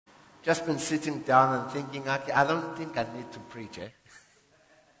just been sitting down and thinking, okay, I don't think I need to preach.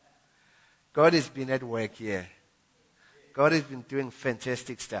 God has been at work here. God has been doing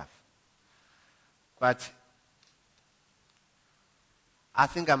fantastic stuff. But I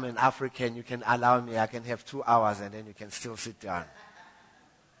think I'm an African. You can allow me. I can have 2 hours and then you can still sit down.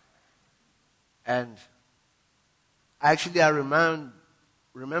 And actually, I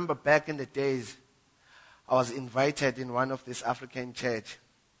remember back in the days, I was invited in one of this African church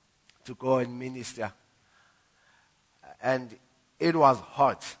to go and minister. And it was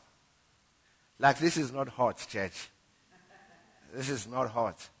hot. Like, this is not hot, church. This is not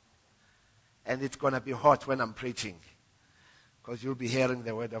hot. And it's going to be hot when I'm preaching, because you'll be hearing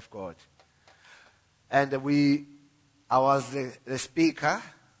the word of God. And I was the speaker,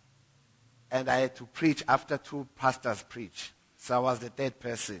 and I had to preach after 2 pastors preach. So I was the third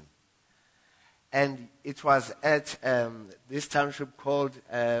person. And it was at this township called,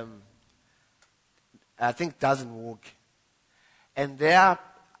 I think, Doesn't Walk. And their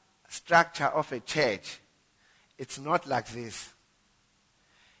structure of a church, it's not like this.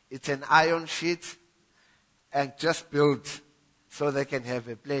 It's an iron sheet and just built so they can have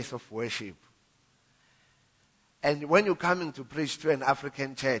a place of worship. And when you're coming to preach to an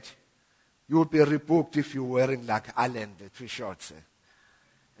African church, you'll be rebooked if you're wearing like Allen, the 2 shorts.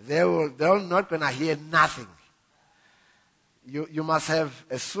 They're not going to hear nothing. You must have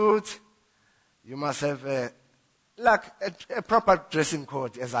a suit. You must have a proper dressing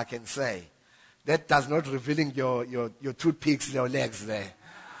code, as I can say. That does not revealing your toothpicks, your legs there.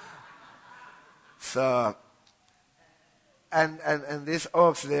 So, and this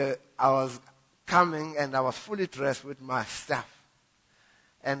oaks there, I was coming and I was fully dressed with my stuff.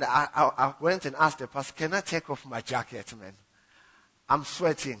 And I went and asked the pastor, can I take off my jacket, man? I'm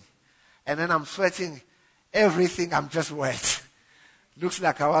sweating. And then I'm sweating everything, I'm just wet. Looks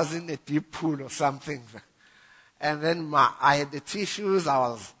like I was in a deep pool or something. And then I had the tissues,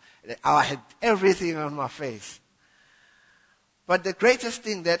 I had everything on my face. But the greatest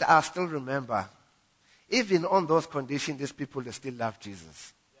thing that I still remember, even on those conditions, these people, they still love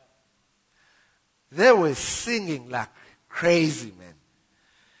Jesus. They were singing like crazy, man.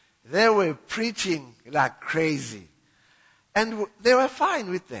 They were preaching like crazy. And they were fine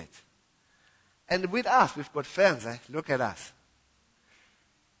with that. And with us, we've got fans. Look at us.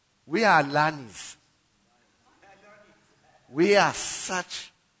 We are Lanis. We are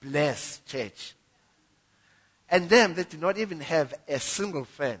such blessed church. And them, they do not even have a single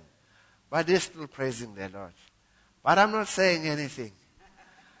fan. But they're still praising the Lord. But I'm not saying anything.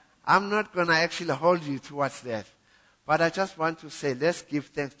 I'm not going to actually hold you towards that. But I just want to say, let's give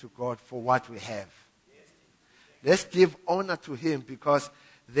thanks to God for what we have. Let's give honor to Him, because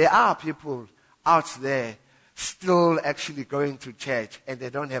there are people out there still actually going to church and they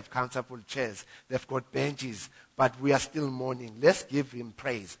don't have comfortable chairs. They've got benches, but we are still mourning. Let's give Him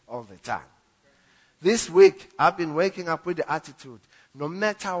praise all the time. This week, I've been waking up with the attitude, no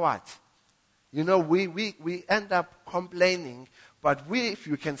matter what. You know, we end up complaining, but if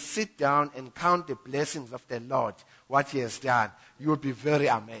you can sit down and count the blessings of the Lord, what He has done, you'll be very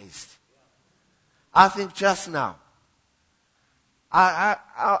amazed. I think just now,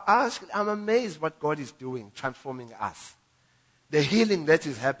 I'm amazed what God is doing, transforming us. The healing that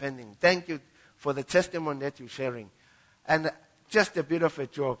is happening. Thank you for the testimony that you're sharing. And just a bit of a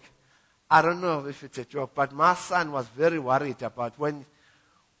joke. I don't know if it's a joke, but my son was very worried about when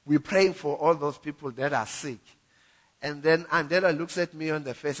we're praying for all those people that are sick. And then Andela looks at me on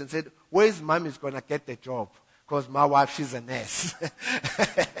the face and said, where's mommy's going to get the job? Because my wife, she's a nurse.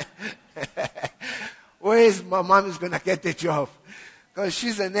 Where's my mommy's going to get the job? Because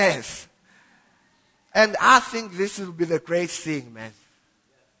she's a nurse. And I think this will be the great thing, man.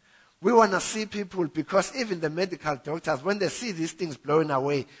 We want to see people, because even the medical doctors, when they see these things blowing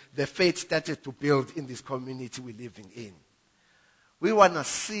away, the faith started to build in this community we're living in. We want to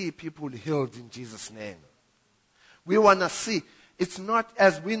see people healed in Jesus' name. We want to see, it's not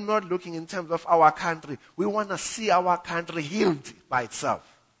as we're not looking in terms of our country. We want to see our country healed by itself.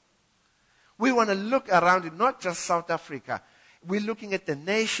 We want to look around it, not just South Africa. We're looking at the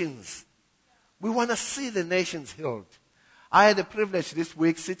nations. We want to see the nations healed. I had the privilege this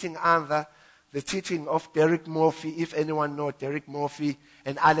week sitting under the teaching of Derek Murphy, if anyone knows Derek Murphy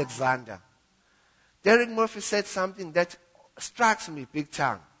and Alexander. Derek Murphy said something that strikes me big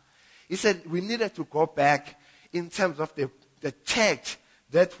time. He said we needed to go back in terms of the church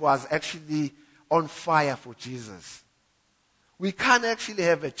that was actually on fire for Jesus. We can't actually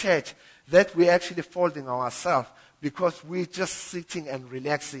have a church that we're actually folding ourselves because we're just sitting and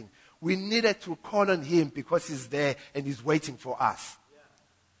relaxing. We needed to call on Him because He's there and He's waiting for us.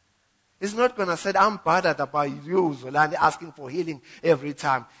 He's not going to say, I'm bothered about you, Zolani, asking for healing every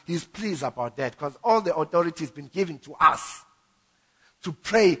time. He's pleased about that because all the authority has been given to us to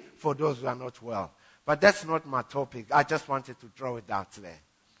pray for those who are not well. But that's not my topic. I just wanted to throw it out there.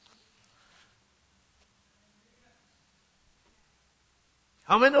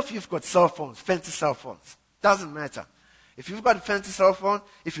 How many of you have got cell phones, fancy cell phones? Doesn't matter. If you've got a fancy cell phone,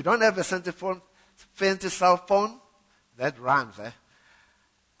 if you don't have a fancy cell phone, that rhymes, eh?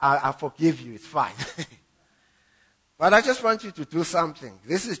 I forgive you, it's fine. But I just want you to do something.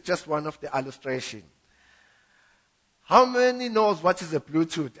 This is just one of the illustrations. How many knows what is a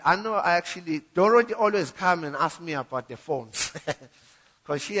Bluetooth? I know Dorothy always come and ask me about the phones.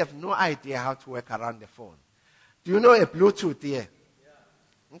 Because she has no idea how to work around the phone. Do you know a Bluetooth here?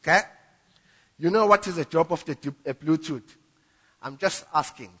 Yeah. Okay. You know what is the job of a Bluetooth? I'm just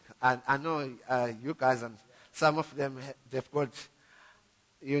asking. I know you guys and some of them, they've got,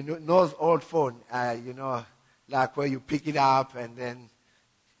 knows old phone, like where you pick it up and then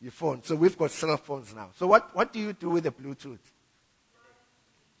your phone. So we've got cell phones now. So what do you do with the Bluetooth?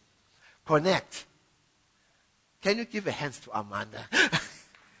 Connect. Can you give a hand to Amanda?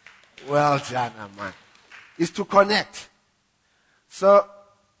 Well done, Amanda. It's to connect. So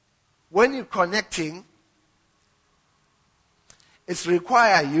when you're connecting, it's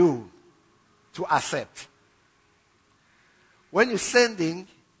require you to accept. When you're sending,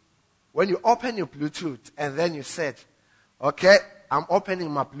 when you open your Bluetooth and then you said, okay, I'm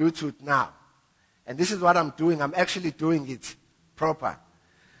opening my Bluetooth now. And this is what I'm doing. I'm actually doing it proper.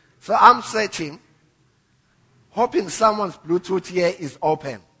 So I'm searching, hoping someone's Bluetooth here is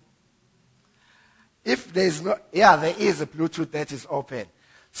open. If there's no, there is a Bluetooth that is open.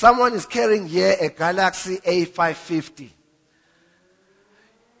 Someone is carrying here a Galaxy A550.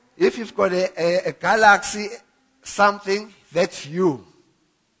 If you've got a Galaxy something, that's you.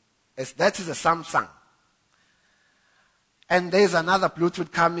 That is a Samsung. And there's another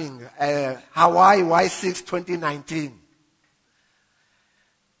Bluetooth coming, Hawaii Y6 2019.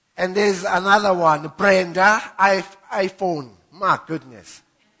 And there's another one, Brenda, iPhone. My goodness.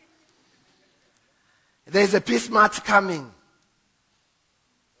 There's a P-Smart coming.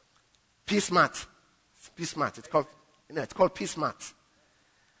 P-Smart. P-Smart. It's called P-Smart.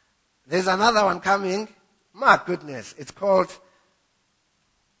 There's another one coming. My goodness. It's called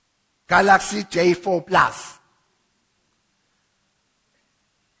Galaxy J4 Plus.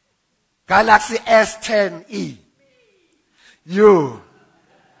 Galaxy S10e. You.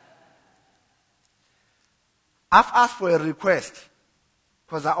 I've asked for a request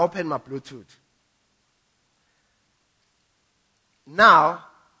because I opened my Bluetooth. Now,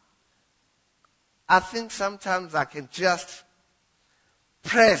 I think sometimes I can just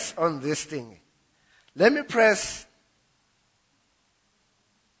press on this thing. Let me press.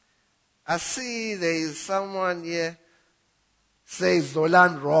 I see there is someone here says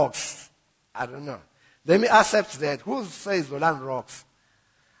Zolani rocks. I don't know. Let me accept that. Who says Zolani rocks?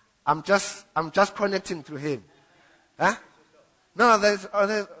 I'm just connecting to him. Huh? No,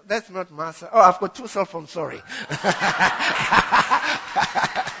 that's not my cell. Oh, I've got two cell phones, sorry.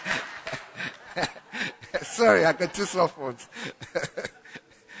 Sorry, I got two cell phones.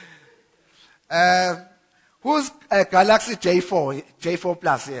 Who's Galaxy J4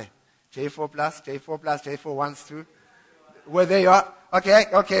 Plus here? J4 Plus, J4 Plus, J4 1, 2. Where there you are.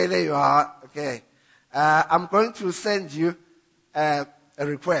 Okay, there you are. Okay. I'm going to send you a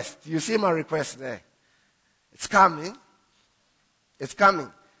request. You see my request there? It's coming. It's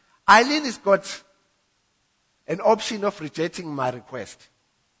coming. Eileen has got an option of rejecting my request.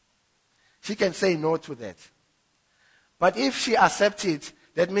 She can say no to that. But if she accepts it,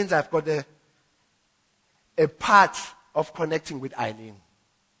 that means I've got a part of connecting with Eileen.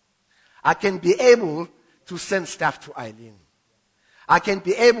 I can be able to send stuff to Eileen. I can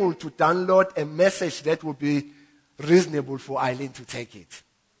be able to download a message that will be reasonable for Eileen to take it.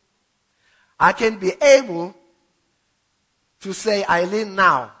 I can be able to say, Eileen,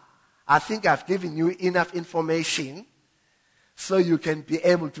 now, I think I've given you enough information so you can be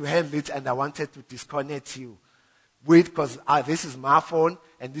able to handle it, and I wanted to disconnect you because this is my phone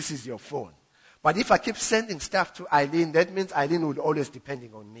and this is your phone. But if I keep sending stuff to Eileen, that means Eileen will always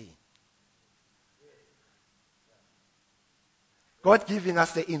depending on me. God giving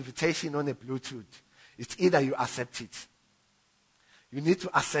us the invitation on a Bluetooth. It's either you accept it. You need to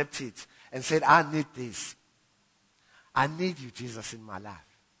accept it and say, I need this. I need you, Jesus, in my life.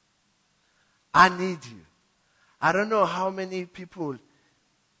 I need you. I don't know how many people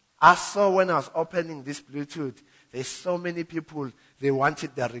I saw when I was opening this Bluetooth. There's so many people, they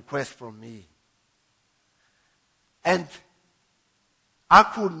wanted their request from me. And I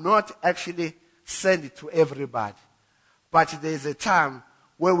could not actually send it to everybody. But there's a time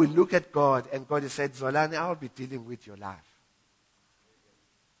where we look at God and God has said, Zolani, I'll be dealing with your life.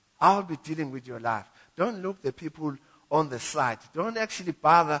 I'll be dealing with your life. Don't look the people on the side. Don't actually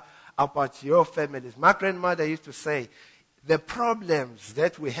bother about your families. My grandmother used to say, the problems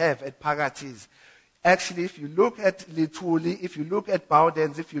that we have at Phakathi's, actually, if you look at Lituli, if you look at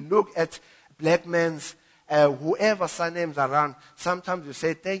Bowdens, if you look at Blackman's, whoever surnames around, sometimes you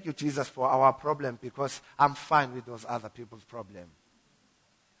say, thank you, Jesus, for our problem because I'm fine with those other people's problem.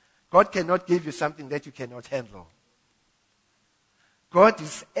 God cannot give you something that you cannot handle. God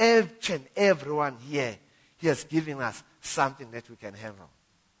is each and everyone here. He has given us something that we can handle.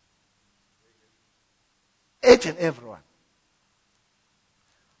 Each and everyone.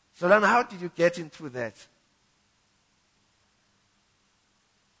 So then how did you get into that?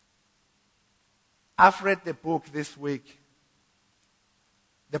 I've read the book this week.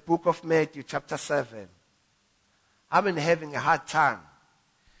 The book of Matthew, chapter 7. I've been having a hard time.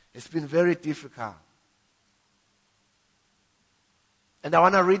 It's been very difficult. And I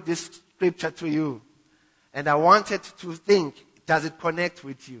want to read this scripture to you. And I wanted to think, does it connect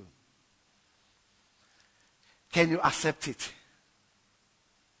with you? Can you accept it?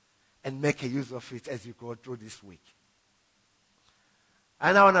 And make a use of it as you go through this week.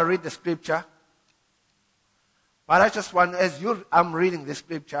 And I want to read the scripture. But I just want, I'm reading the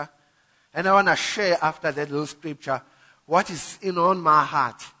scripture, and I want to share after that little scripture what is on my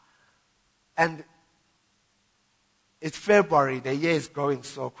heart. And it's February, the year is going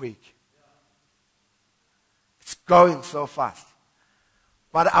so quick. It's going so fast.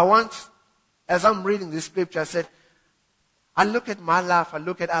 But I want, as I'm reading this scripture, I said, I look at my life, I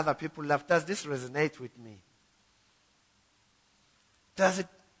look at other people's life. Does this resonate with me? Does it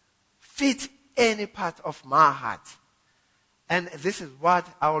fit any part of my heart? And this is what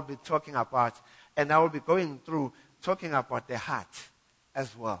I will be talking about. And I will be going through talking about the heart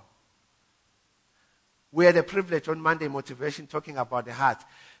as well. We had a privilege on Monday Motivation talking about the heart.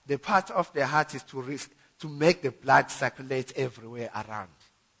 The part of the heart is to make the blood circulate everywhere around.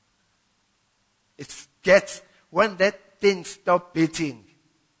 It gets, when that thing stops beating,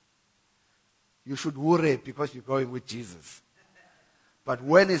 you should worry because you're going with Jesus. But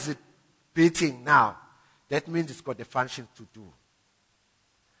when is it beating now? That means it's got a function to do.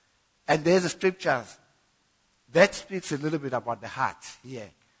 And there's a scripture that speaks a little bit about the heart here.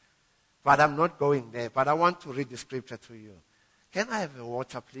 But I'm not going there. But I want to read the scripture to you. Can I have a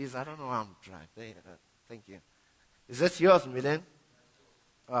water, please? I don't know how I'm dry. Thank you. Is that yours, Milen?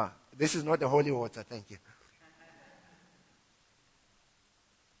 Ah, this is not the holy water. Thank you.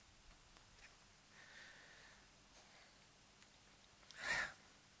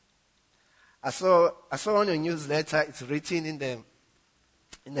 I saw on your newsletter, it's written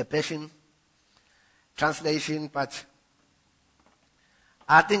in the Passion translation, but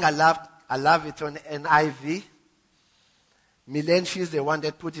I think I love it on NIV. Milen, she's the one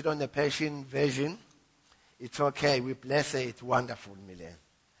that put it on the Passion version. It's okay. We bless her. It's wonderful, Milen.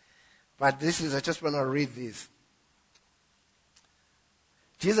 But I just want to read this.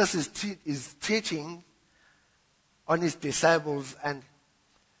 Jesus is teaching on his disciples, and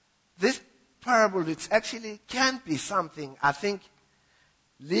this parable, it actually can be something. I think,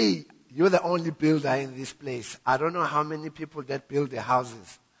 Lee, you're the only builder in this place. I don't know how many people that build their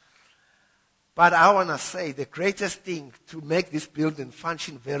houses. But I want to say the greatest thing to make this building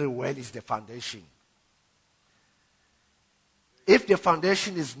function very well is the foundation. If the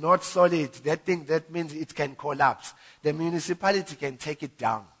foundation is not solid, that means it can collapse. The municipality can take it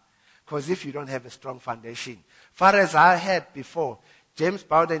down. Because if you don't have a strong foundation. Far as I had before, James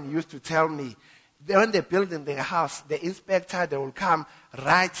Bowden used to tell me, when they're building their house, the inspector, they will come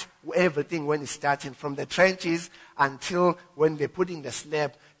right everything when it's starting, from the trenches until when they're putting the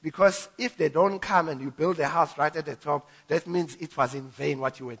slab. Because if they don't come and you build the house right at the top, that means it was in vain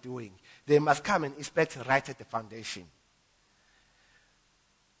what you were doing. They must come and inspect right at the foundation.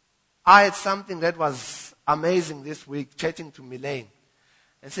 I had something that was amazing this week, chatting to Milen.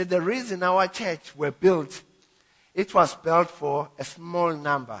 And said the reason our church were built, it was built for a small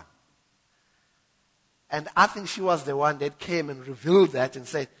number. And I think she was the one that came and revealed that and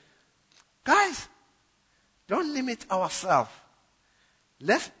said, guys, don't limit ourselves.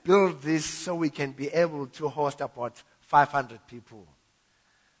 Let's build this so we can be able to host about 500 people.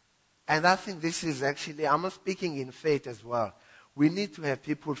 And I think this is actually, I'm speaking in faith as well. We need to have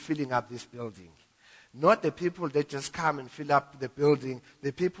people filling up this building. Not the people that just come and fill up the building,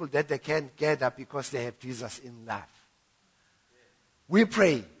 the people that they can't gather because they have Jesus in life. We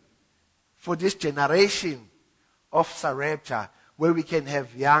pray for this generation of Sarepta. where we can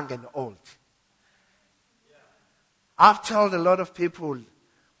have young and old. I've told a lot of people,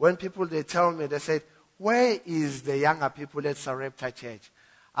 when people they tell me, they said, where is the younger people at Sarepta Church?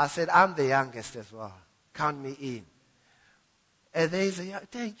 I said, I'm the youngest as well. Count me in. And they say,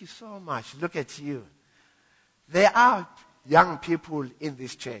 thank you so much. Look at you. There are young people in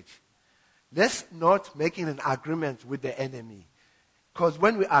this church. Let's not make an agreement with the enemy. Because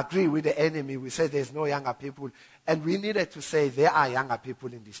when we agree with the enemy, we say there's no younger people. And we needed to say there are younger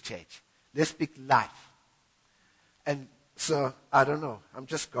people in this church. Let's speak life. And so, I don't know. I'm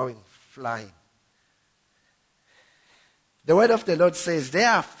just going flying. The word of the Lord says,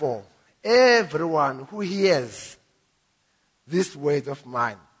 therefore, everyone who hears this word of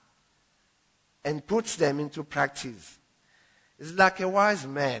mine and puts them into practice is like a wise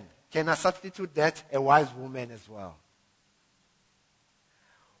man. Can I substitute that? A wise woman as well.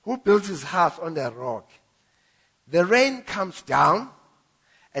 Who builds his house on the rock. The rain comes down,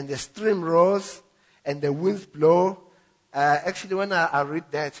 and the stream roars, and the winds blow. Actually, when I read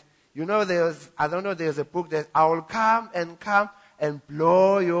that, there's a book that I will come and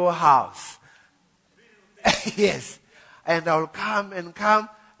blow your house. Yes. And I will come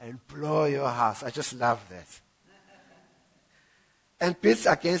and blow your house. I just love that. And beats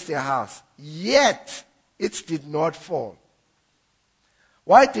against their house. Yet, it did not fall.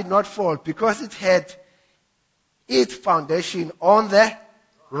 Why it did not fall? Because it had its foundation on the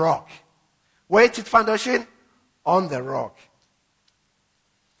rock. Where is its foundation? On the rock.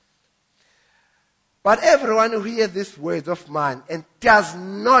 But everyone who hears these words of mine and does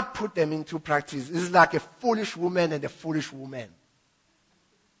not put them into practice is like a foolish woman and a foolish woman.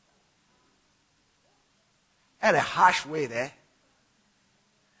 Had a harsh way there.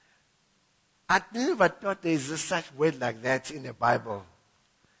 I never thought there is such word like that in the Bible.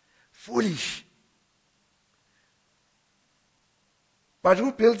 Foolish. But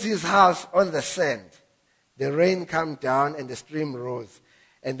who builds his house on the sand? The rain comes down and the stream roars,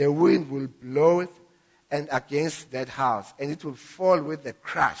 and the wind will blow it and against that house, and it will fall with a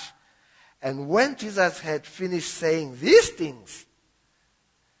crash. And when Jesus had finished saying these things,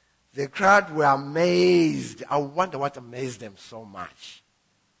 the crowd were amazed. I wonder what amazed them so much.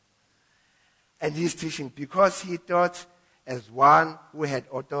 And he's teaching because he thought as one who had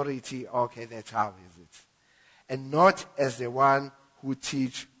authority, okay, that's how is it. And not as the one who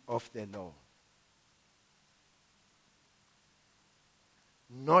teach of the law.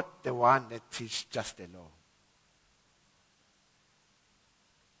 Not the one that teach just the law.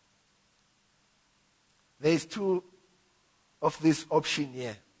 There is two of this option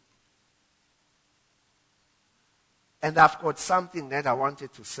here. And I've got something that I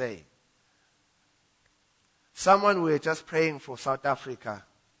wanted to say. Someone we were just praying for South Africa.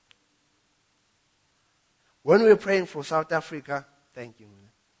 When we were praying for South Africa, thank you.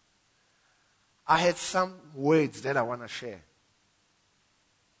 I had some words that I want to share.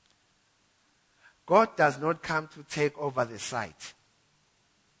 God does not come to take over the site.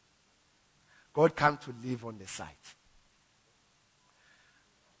 God comes to live on the site.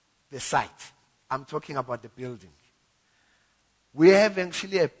 The site. I'm talking about the building. We have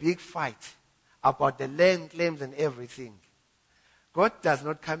actually a big fight about the land claims and everything. God does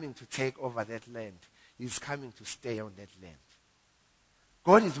not come in to take over that land. He's coming to stay on that land.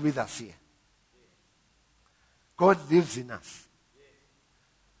 God is with us here. God lives in us.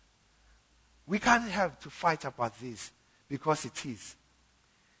 We can't have to fight about this because it is.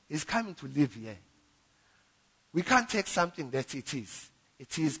 He's coming to live here. We can't take something that it is.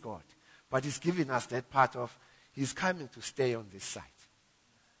 It is God. But he's giving us that part of he's coming to stay on this site.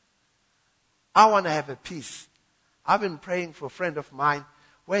 I want to have a peace. I've been praying for a friend of mine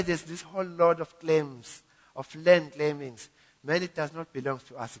where there's this whole lot of claims, of land claimings. Man, it does not belong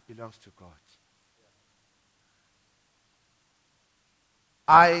to us, it belongs to God.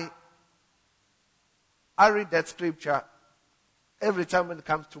 I read that scripture every time when it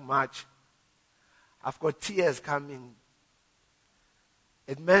comes to March. I've got tears coming.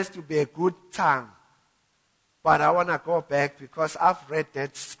 It meant to be a good time. But I want to go back because I've read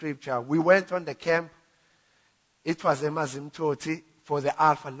that scripture. We went on the camp. It was Emazimtoti for the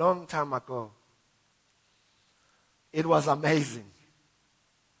Alpha a long time ago. It was amazing.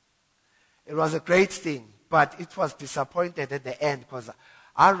 It was a great thing. But it was disappointed at the end because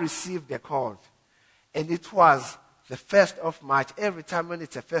I received a call. And it was the 1st of March. Every time when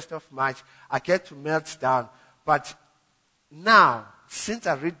it's the 1st of March, I get to melt down. But now, since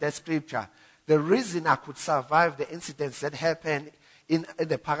I read that scripture, the reason I could survive the incidents that happened in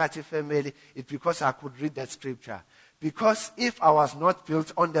the Phakathi family is because I could read that scripture. Because if I was not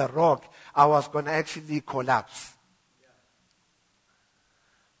built on the rock, I was going to actually collapse.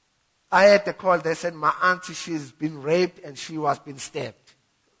 I had a call. They said, my auntie, she's been raped and she was been stabbed.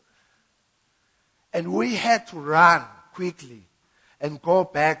 And we had to run quickly and go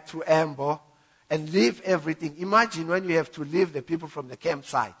back to Ambo and leave everything. Imagine when you have to leave the people from the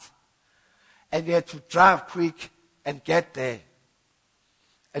campsite. And you had to drive quick and get there.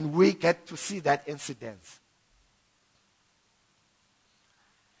 And we get to see that incident.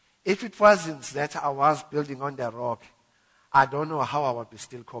 If it wasn't that I was building on the rock, I don't know how I would be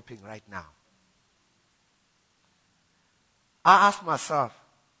still coping right now. I ask myself,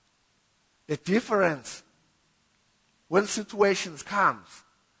 the difference when situations comes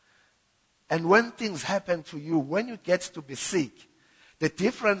and when things happen to you, when you get to be sick, the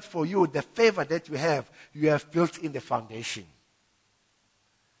difference for you, the favor that you have built in the foundation.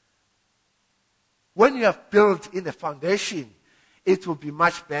 When you have built in the foundation, it will be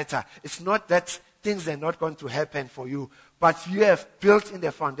much better. It's not that things are not going to happen for you, but you have built in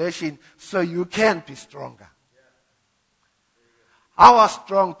the foundation so you can be stronger. I was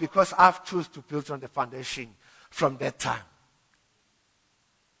strong because I've chosen to build on the foundation from that time.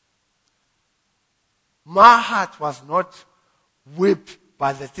 My heart was not whipped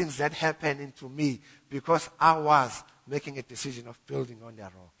by the things that happened into me because I was making a decision of building on the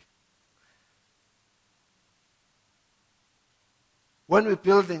rock. When we're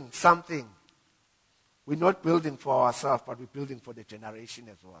building something, we're not building for ourselves, but we're building for the generation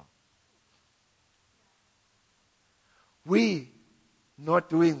as well. We not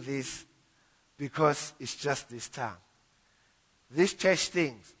doing this because it's just this time. This church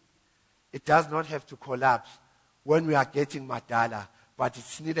things, it does not have to collapse when we are getting madala, but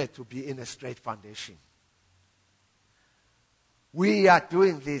it's needed to be in a straight foundation. We are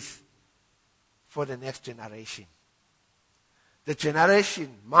doing this for the next generation. The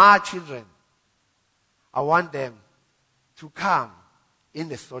generation, my children, I want them to come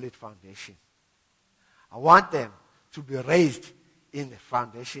in a solid foundation. I want them to be raised in a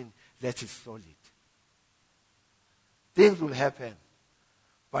foundation that is solid. Things will happen,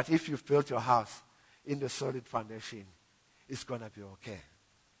 but if you've built your house in the solid foundation, it's going to be okay.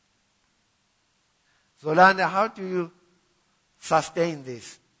 Zolani, how do you sustain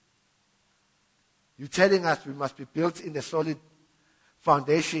this? You're telling us we must be built in a solid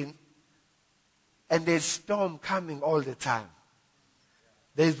foundation, and there's storm coming all the time.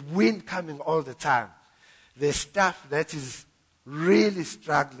 There's wind coming all the time. There's stuff that is really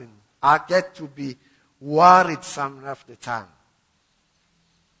struggling. I get to be worried some of the time.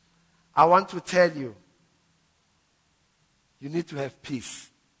 I want to tell you, you need to have peace.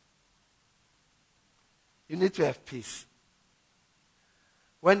 You need to have peace.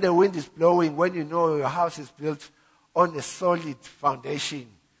 When the wind is blowing, when you know your house is built on a solid foundation,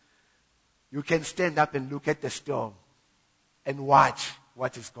 you can stand up and look at the storm and watch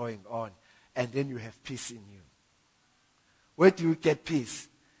what is going on, and then you have peace in you. Where do you get peace?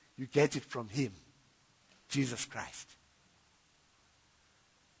 You get it from Him, Jesus Christ.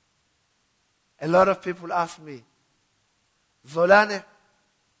 A lot of people ask me, Zolani,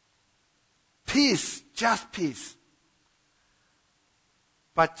 peace, just peace.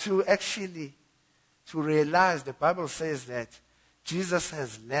 But to realize, the Bible says that Jesus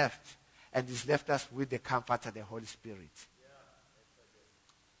has left and He's left us with the Comforter, the Holy Spirit.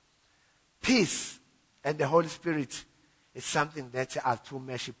 Peace and the Holy Spirit is something that are two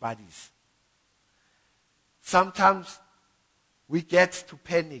meshy buddies. Sometimes we get to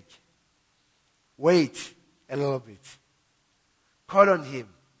panic. Wait a little bit. Call on Him.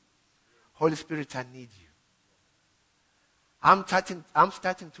 Holy Spirit, I need you. I'm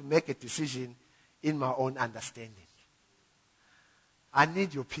starting to make a decision in my own understanding. I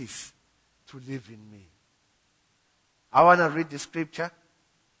need your peace to live in me. I want to read the scripture,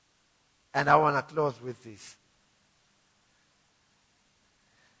 and I want to close with this.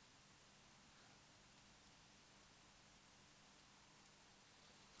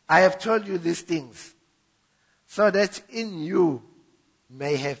 I have told you these things so that in you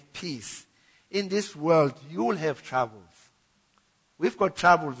may have peace. In this world, you will have troubles. We've got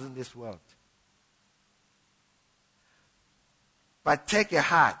troubles in this world. But take a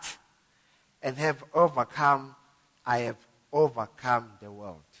heart and have overcome. I have overcome the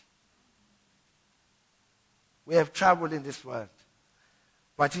world. We have trouble in this world.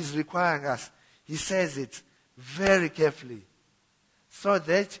 But He's requiring us. He says it very carefully. So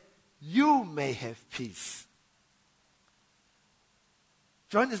that you may have peace.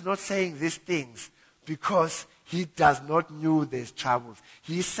 John is not saying these things because he does not know there's troubles.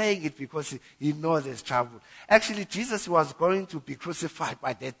 He's saying it because he knows there's trouble. Actually, Jesus was going to be crucified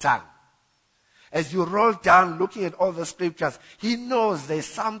by that time. As you roll down looking at all the scriptures, he knows there's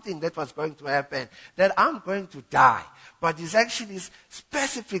something that was going to happen, that I'm going to die. But it's actually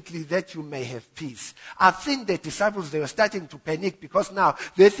specifically that you may have peace. I think the disciples, they were starting to panic because now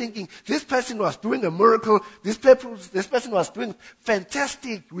they're thinking, this person was doing a miracle, this person was doing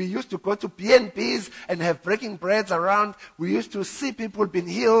fantastic. We used to go to BNBs and have breaking breads around. We used to see people being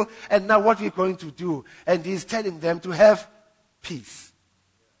healed, and now what we're going to do? And he's telling them to have peace.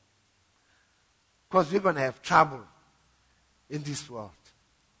 Because we're going to have trouble in this world.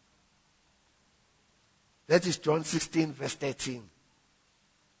 That is John 16, verse 13.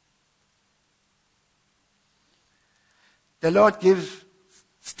 The Lord gives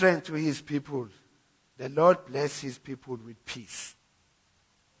strength to his people. The Lord bless his people with peace.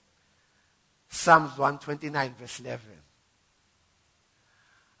 Psalms 129, verse 11.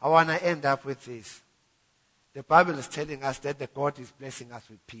 I want to end up with this. The Bible is telling us that the God is blessing us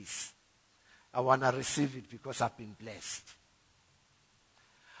with peace. I want to receive it because I've been blessed.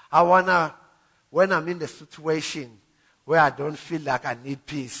 I want to, when I'm in the situation where I don't feel like I need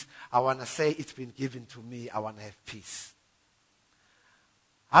peace, I want to say it's been given to me. I want to have peace.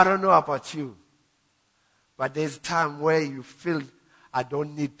 I don't know about you, but there's a time where you feel I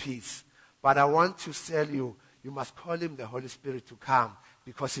don't need peace. But I want to tell you, you must call him the Holy Spirit to come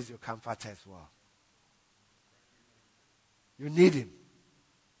because he's your comforter as well. You need him.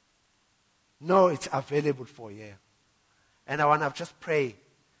 No, it's available for you. And I want to just pray.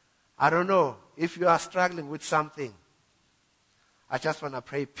 I don't know if you are struggling with something. I just want to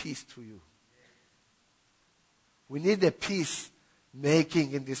pray peace to you. We need a peace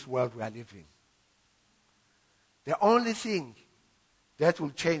making in this world we are living. The only thing that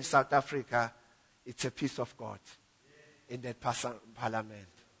will change South Africa, it's a peace of God in that parliament.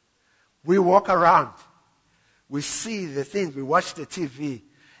 We walk around. We see the things. We watch the TV.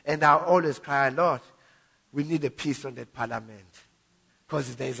 And I always cry, Lord, we need a peace on that parliament.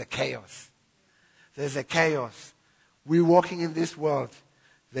 Because there's a chaos. There's a chaos. We're walking in this world.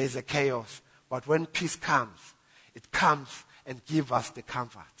 There's a chaos. But when peace comes, it comes and gives us the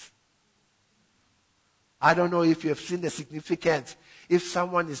comfort. I don't know if you have seen the significance. If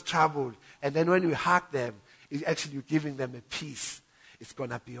someone is troubled, and then when you hug them, it's actually giving them a peace. It's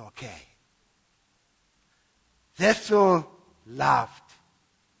going to be okay. They're so loved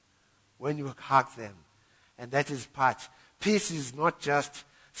when you hug them. And that is part. Peace is not just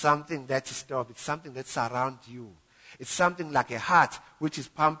something that is stopped. It's something that surrounds you. It's something like a heart which is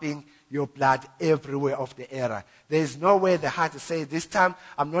pumping your blood everywhere of the area. There is no way the heart is saying, this time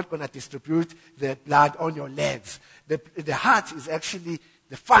I'm not going to distribute the blood on your legs. The heart is actually,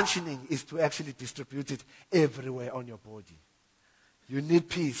 the functioning is to actually distribute it everywhere on your body. You need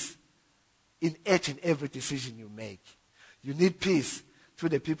peace in each and every decision you make. You need peace to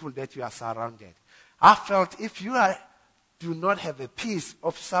the people that you are surrounded. I felt if you do not have a peace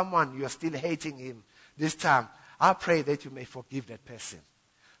of someone, you are still hating him this time, I pray that you may forgive that person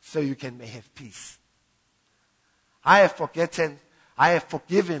so you may have peace. I have forgiven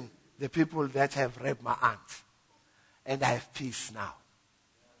the people that have raped my aunt, and I have peace now.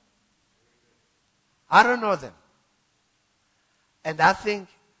 I don't know them. And I think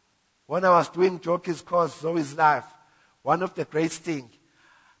when I was doing Joki's course, Zoe's Life, one of the great things,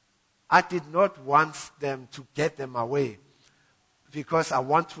 I did not want them to get them away because I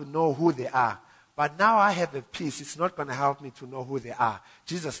want to know who they are. But now I have a peace. It's not going to help me to know who they are.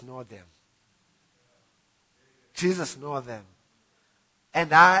 Jesus knows them. Jesus knows them.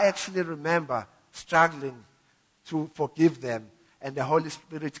 And I actually remember struggling to forgive them. And the Holy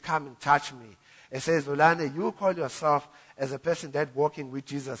Spirit come and touch me. And says, Zolani, you call yourself as a person that walking with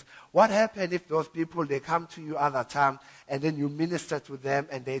Jesus. What happened if those people, they come to you other time and then you minister to them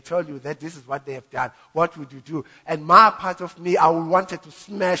and they tell you that this is what they have done? What would you do? And my part of me, I wanted to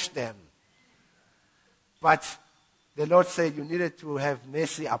smash them. But the Lord said you needed to have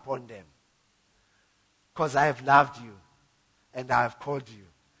mercy upon them. Because I have loved you and I have called you.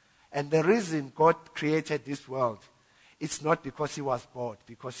 And the reason God created this world, it's not because he was bored,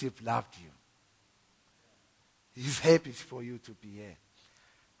 because he loved you. He's happy for you to be here.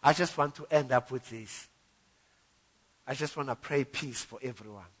 I just want to end up with this. I just want to pray peace for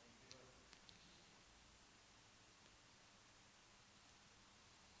everyone.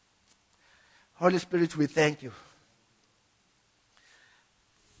 Holy Spirit, we thank you.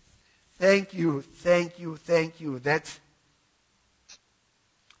 Thank you, thank you, thank you that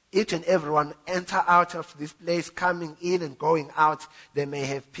each and everyone enter out of this place, coming in and going out, they may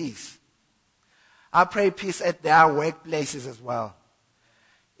have peace. I pray peace at their workplaces as well.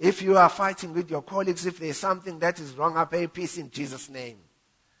 If you are fighting with your colleagues, if there's something that is wrong, I pray peace in Jesus' name.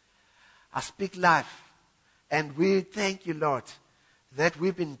 I speak life. And we thank you, Lord, that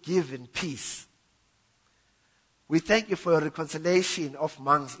we've been given peace. We thank you for reconciliation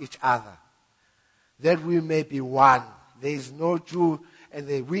amongst each other, that we may be one. There is no Jew,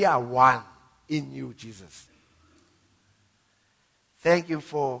 and we are one in you, Jesus. Thank you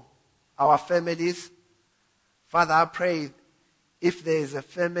for our families. Father, I pray if there is a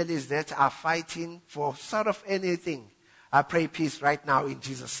families that are fighting for sort of anything, I pray peace right now in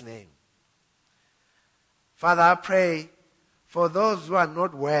Jesus' name. Father, I pray for those who are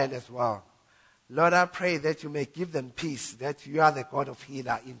not well as well. Lord, I pray that you may give them peace, that you are the God of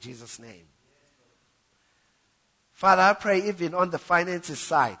healer in Jesus' name. Father, I pray even on the finances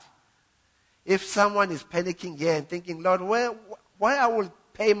side, if someone is panicking here and thinking, Lord, where I will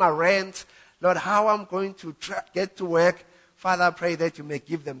pay my rent, Lord, how I'm going to get to work, Father, I pray that you may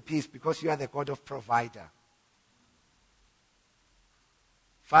give them peace because you are the God of provider.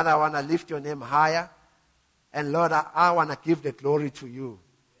 Father, I want to lift your name higher. And Lord, I want to give the glory to you.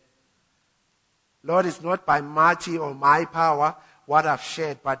 Lord, it's not by mighty or my power what I've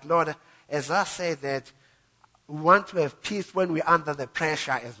shared, but Lord, as I say that, we want to have peace when we're under the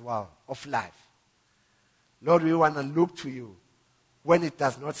pressure as well of life. Lord, we want to look to you when it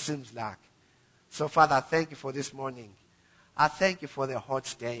does not seem like. So Father, I thank you for this morning. I thank you for the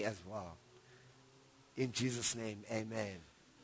hot day as well. In Jesus' name, amen.